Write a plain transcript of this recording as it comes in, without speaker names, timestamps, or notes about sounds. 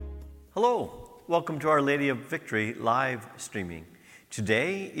Hello, welcome to Our Lady of Victory live streaming.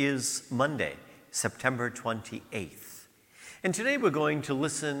 Today is Monday, September 28th. And today we're going to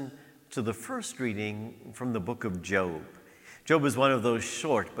listen to the first reading from the book of Job. Job is one of those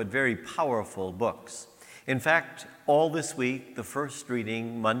short but very powerful books. In fact, all this week, the first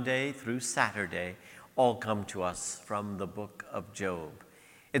reading, Monday through Saturday, all come to us from the book of Job.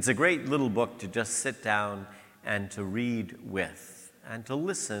 It's a great little book to just sit down and to read with and to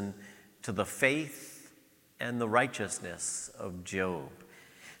listen to the faith and the righteousness of Job.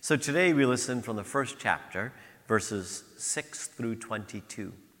 So today we listen from the first chapter, verses 6 through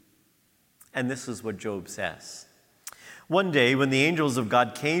 22. And this is what Job says. One day when the angels of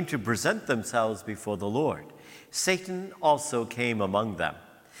God came to present themselves before the Lord, Satan also came among them.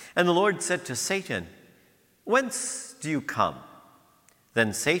 And the Lord said to Satan, "Whence do you come?"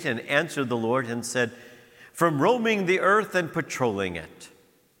 Then Satan answered the Lord and said, "From roaming the earth and patrolling it."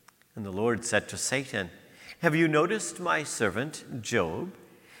 And the Lord said to Satan, "Have you noticed my servant Job,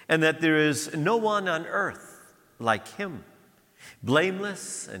 and that there is no one on earth like him,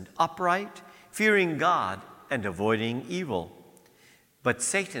 blameless and upright, fearing God and avoiding evil?" But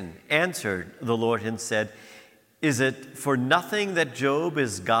Satan answered the Lord and said, "Is it for nothing that Job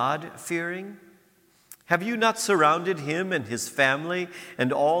is God-fearing? Have you not surrounded him and his family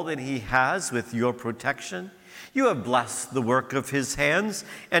and all that he has with your protection? You have blessed the work of his hands,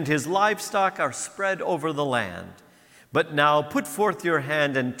 and his livestock are spread over the land. But now put forth your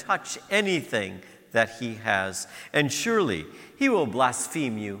hand and touch anything that he has, and surely he will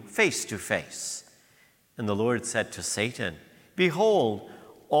blaspheme you face to face." And the Lord said to Satan, "Behold,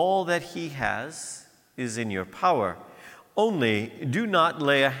 all that he has is in your power. Only do not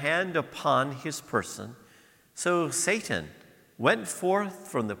lay a hand upon his person." So Satan went forth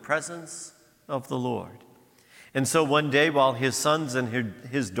from the presence of the Lord. And so one day, while his sons and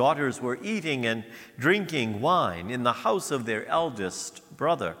his daughters were eating and drinking wine in the house of their eldest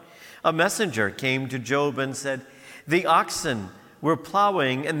brother, a messenger came to Job and said, "The oxen were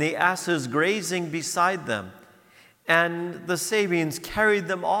plowing and the asses grazing beside them, and the Sabeans carried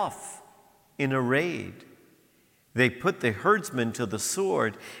them off in a raid. They put the herdsmen to the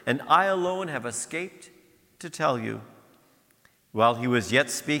sword, and I alone have escaped to tell you." While he was yet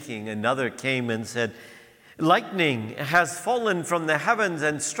speaking, another came and said, "Lightning has fallen from the heavens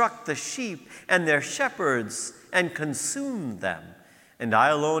and struck the sheep and their shepherds and consumed them, and I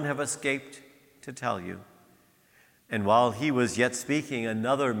alone have escaped to tell you." And while he was yet speaking,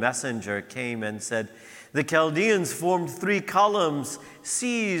 another messenger came and said, "The Chaldeans formed 3 columns,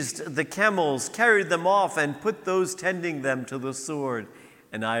 seized the camels, carried them off, and put those tending them to the sword,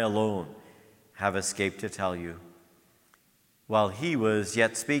 and I alone have escaped to tell you." While he was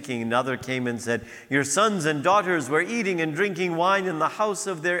yet speaking, another came and said, "Your sons and daughters were eating and drinking wine in the house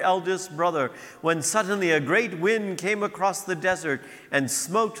of their eldest brother, when suddenly a great wind came across the desert and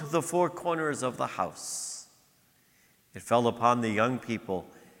smote the 4 corners of the house. It fell upon the young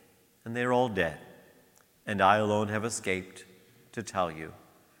people, and they are all dead, and I alone have escaped to tell you."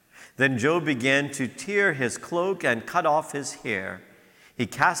 Then Job began to tear his cloak and cut off his hair. He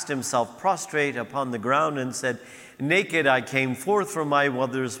cast himself prostrate upon the ground and said, "Naked I came forth from my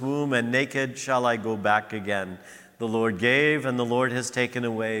mother's womb, and naked shall I go back again. The Lord gave, and the Lord has taken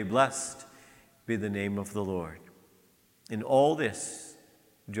away. Blessed be the name of the Lord." In all this,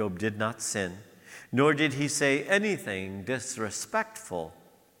 Job did not sin, nor did he say anything disrespectful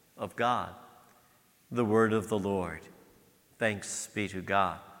of God. The word of the Lord. Thanks be to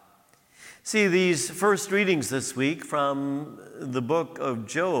God. See, these first readings this week from the book of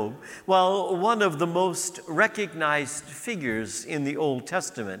Job, while one of the most recognized figures in the Old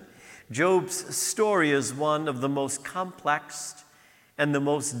Testament, Job's story is one of the most complex and the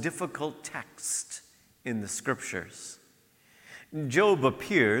most difficult texts in the Scriptures. Job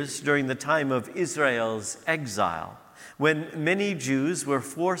appears during the time of Israel's exile, when many Jews were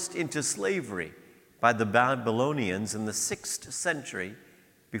forced into slavery by the Babylonians in the 6th century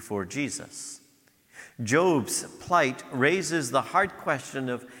before Jesus. Job's plight raises the hard question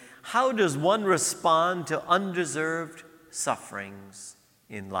of how does one respond to undeserved sufferings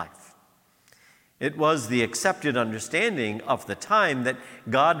in life? It was the accepted understanding of the time that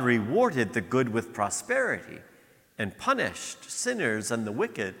God rewarded the good with prosperity and punished sinners and the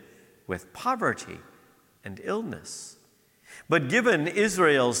wicked with poverty and illness. But given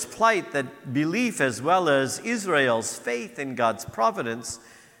Israel's plight, that belief as well as Israel's faith in God's providence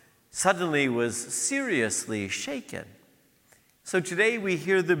suddenly was seriously shaken. So today we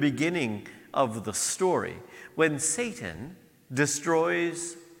hear the beginning of the story when Satan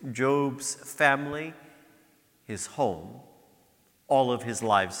destroys Job's family, his home, all of his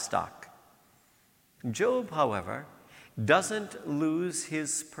livestock. Job, however, doesn't lose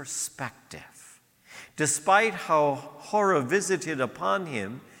his perspective. Despite how horror visited upon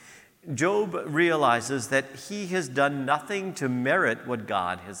him, Job realizes that he has done nothing to merit what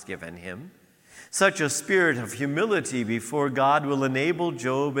God has given him. Such a spirit of humility before God will enable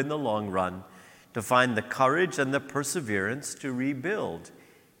Job in the long run to find the courage and the perseverance to rebuild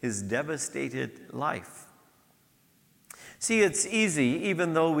his devastated life. See, it's easy,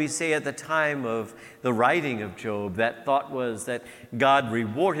 even though we say at the time of the writing of Job, that thought was that God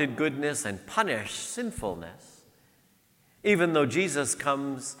rewarded goodness and punished sinfulness. Even though Jesus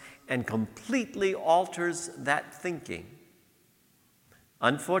comes and completely alters that thinking.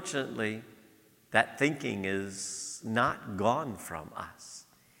 Unfortunately, that thinking is not gone from us.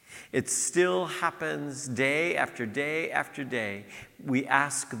 It still happens day after day after day. We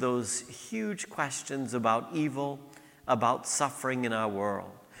ask those huge questions about evil, about suffering in our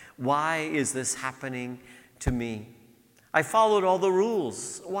world. Why is this happening to me? I followed all the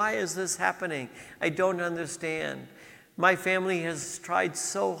rules. Why is this happening? I don't understand. My family has tried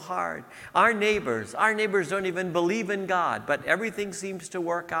so hard. Our neighbors don't even believe in God, but everything seems to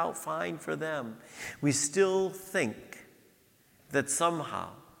work out fine for them. We still think that somehow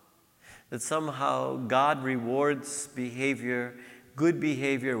God rewards behavior, good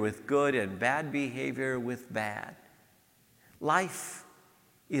behavior with good and bad behavior with bad. Life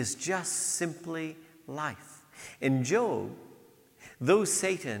is just simply life. And Job, though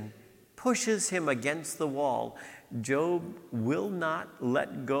Satan pushes him against the wall, Job will not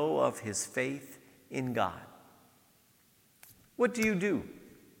let go of his faith in God. What do you do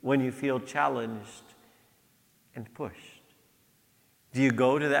when you feel challenged and pushed? Do you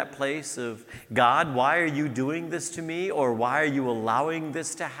go to that place of, God, why are you doing this to me? Or why are you allowing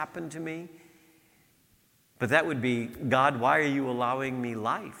this to happen to me? But that would be, God, why are you allowing me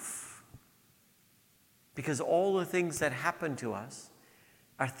life? Because all the things that happen to us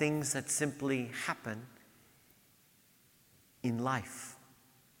are things that simply happen in life,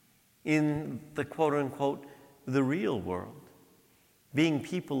 in the quote-unquote, the real world. Being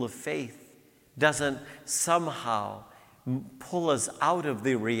people of faith doesn't somehow pull us out of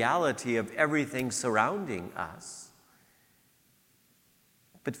the reality of everything surrounding us.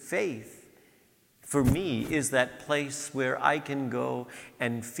 But faith, for me, is that place where I can go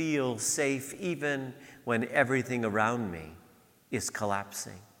and feel safe even when everything around me is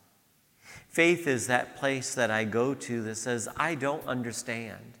collapsing. Faith is that place that I go to that says, I don't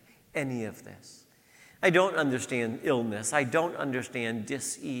understand any of this. I don't understand illness. I don't understand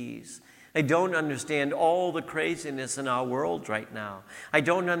dis-ease. I don't understand all the craziness in our world right now. I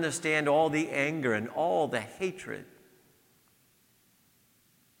don't understand all the anger and all the hatred.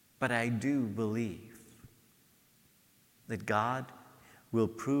 But I do believe that God will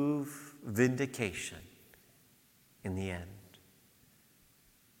prove vindication in the end.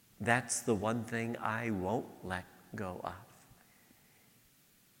 That's the one thing I won't let go of.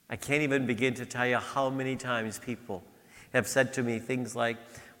 I can't even begin to tell you how many times people have said to me things like,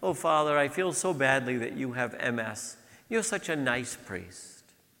 oh, Father, I feel so badly that you have MS. You're such a nice priest.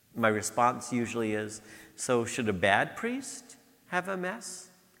 My response usually is, so should a bad priest have MS?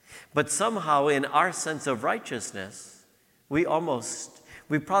 But somehow in our sense of righteousness, we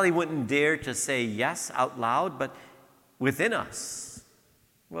probably wouldn't dare to say yes out loud, but within us,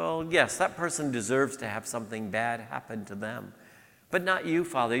 well, yes, that person deserves to have something bad happen to them. But not you,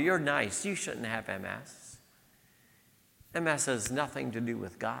 Father. You're nice. You shouldn't have MS. MS has nothing to do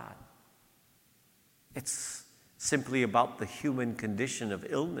with God. It's simply about the human condition of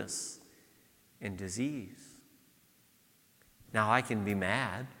illness and disease. Now I can be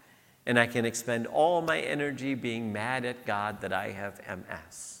mad, and I can expend all my energy being mad at God that I have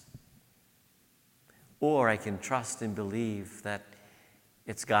MS. Or I can trust and believe that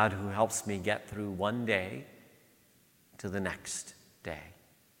it's God who helps me get through one day to the next day.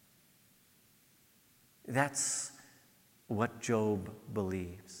 That's what Job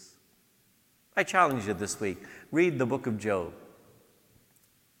believes. I challenge you this week, read the book of Job.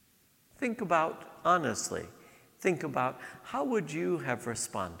 Honestly, think about how would you have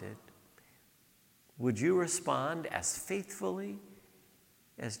responded? Would you respond as faithfully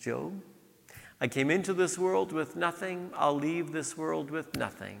as Job? I came into this world with nothing. I'll leave this world with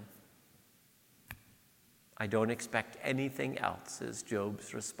nothing. I don't expect anything else, is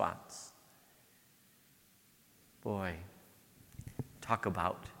Job's response. Boy, talk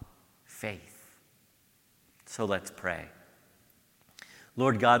about faith. So let's pray.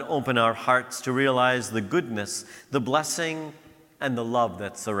 Lord God, open our hearts to realize the goodness, the blessing, and the love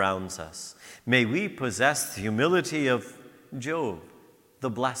that surrounds us. May we possess the humility of Job, the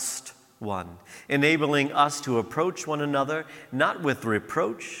blessed one, enabling us to approach one another not with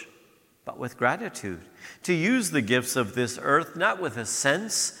reproach, but with gratitude, to use the gifts of this earth not with a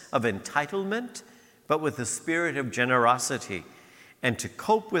sense of entitlement, but with a spirit of generosity, and to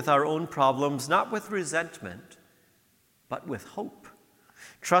cope with our own problems not with resentment, but with hope.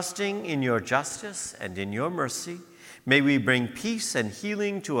 Trusting in your justice and in your mercy, may we bring peace and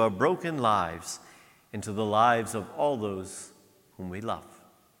healing to our broken lives and to the lives of all those whom we love.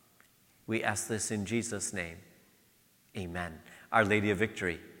 We ask this in Jesus' name. Amen. Our Lady of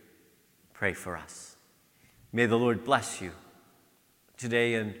Victory, pray for us. May the Lord bless you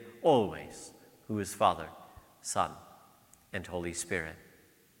today and always, who is Father, Son, and Holy Spirit.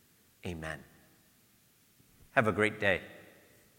 Amen. Have a great day.